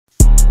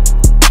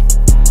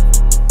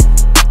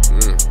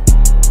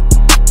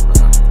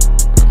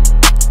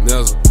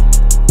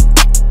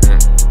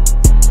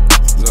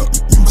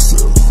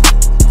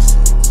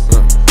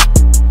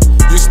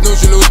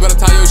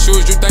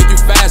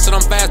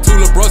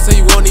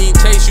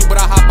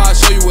I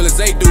show you, well, as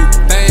they do.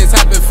 Things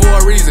happen for a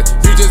reason,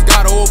 you just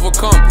gotta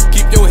overcome.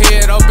 Keep your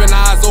head up and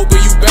eyes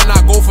open, you better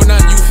not go for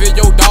nothing. You feel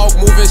your dog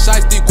moving,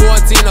 shiesty,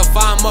 quarantine to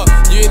find up.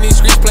 You in these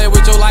streets playing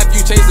with your life,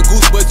 you chase a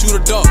goose, but you the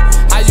duck.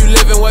 How you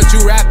living, what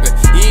you rapping?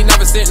 You ain't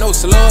never sent no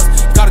slugs.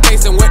 Caught a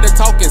case and went to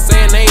talking,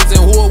 saying names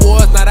and who it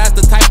was. Now that's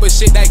the type of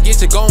shit that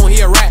get you going. He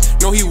a rat,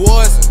 no he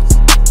was.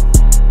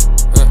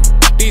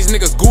 These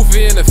niggas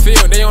goofy in the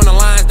field, they on the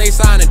lines, they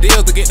signing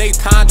deals to get they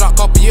time drop.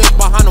 Couple years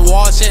behind the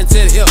wall, shitting to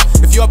the hill.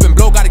 If you up and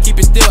blow, gotta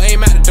keep it still. Aim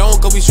at the dome,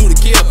 cause we shoot a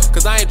kill.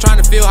 Cause I ain't trying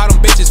to feel how them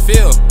bitches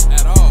feel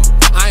at all.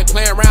 I ain't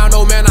playing around,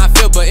 no man, I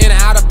feel. But in and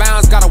out of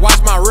bounds, gotta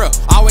watch my rip.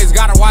 Always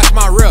gotta watch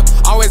my rip.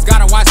 Always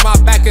gotta watch my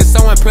back. If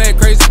someone playing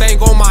crazy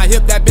thing on my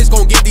hip, that bitch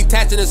gon' get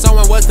detached. And if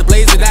someone was to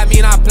blaze it, that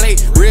mean I play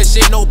real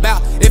shit, no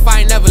doubt. If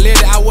I ain't never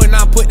lived it, I would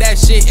not put that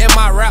shit in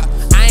my rap.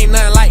 I ain't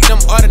nothing like them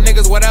other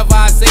niggas. Whatever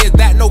I say is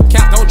that, no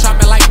cap. Don't try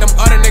me like them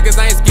other niggas.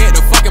 I ain't scared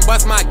to fucking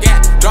bust my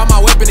gap. Draw my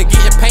weapon and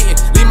get it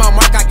painted. Leave my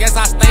mark, I guess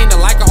I stained it.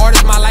 Like an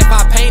artist, my life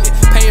I painted.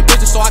 Paying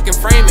bitches so I can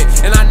frame it.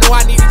 And I know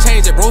I need to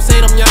change it. Bro say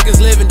them youngins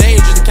living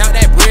dangerous. To count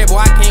that bread,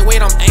 boy, I can't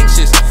wait, I'm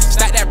anxious.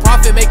 Stack that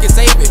profit, make it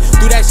save it.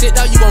 Do that shit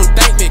though, you gon'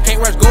 thank me. Can't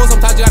rush goals,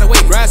 sometimes you gotta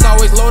wait. Grass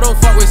always low, don't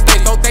fuck with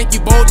steaks. Don't think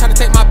you bold, tryna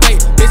take my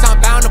plate. Bitch,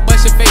 I'm bound to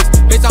bust your face.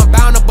 Bitch, I'm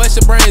bound to bust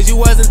your brains. You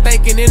wasn't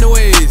thinking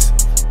anyways.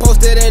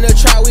 Posted in the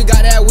trap, we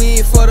got that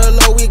weed for the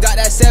low. We got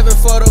that 7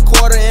 for the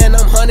quarter and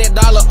them $100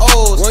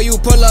 O's. When you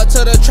pull up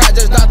to the trap,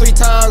 just knock 3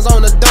 times on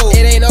the door.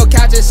 It ain't no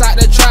couch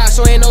inside the trap,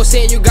 so ain't no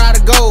sin, you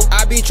gotta go.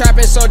 I be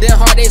trapping so damn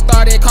hard, they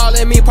started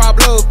calling me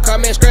Pablo.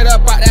 Coming straight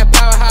up out that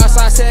powerhouse,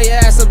 I sell your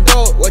ass some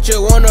dope. What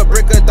you want, a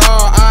brick of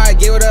dog? I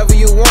get whatever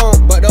you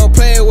want, but don't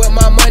play with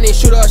my money.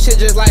 Shoot up shit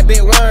just like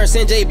Big Worm.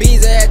 Send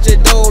JB's at your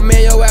door,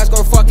 man, your ass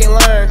gon' fucking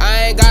learn.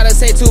 I ain't gotta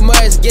say too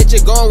much, get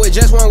you going with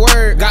just one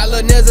word. Got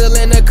lil' Nizzle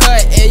in the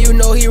cut, and you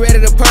know he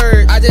ready to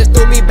purge. I just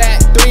threw me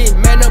back 3,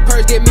 man, them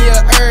perks give me a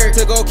urge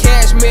to go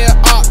catch me a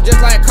op, just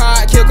like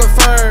card kill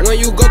confirm. When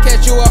you go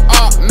catch you a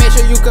op, make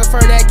sure you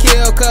confirm that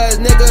kill, cause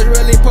niggas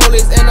really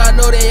police and I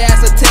know they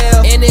ass a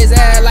tail. In his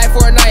ass like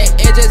Fortnite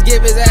and just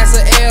give his ass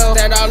a L.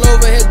 Stand all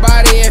over his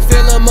body and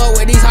fill him up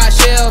with these hot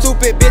shells.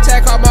 Stupid bitch, I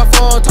called my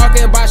phone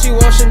talking about she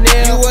want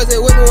Chanel. You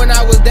wasn't with me when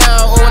I was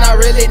down or when I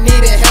really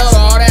needed help. So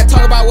all that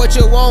talk about what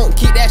you want,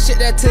 keep that shit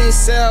there to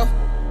yourself.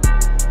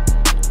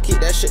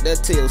 Keep that shit there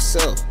to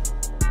yourself.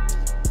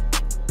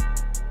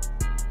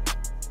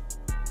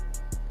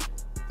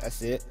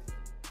 That's it.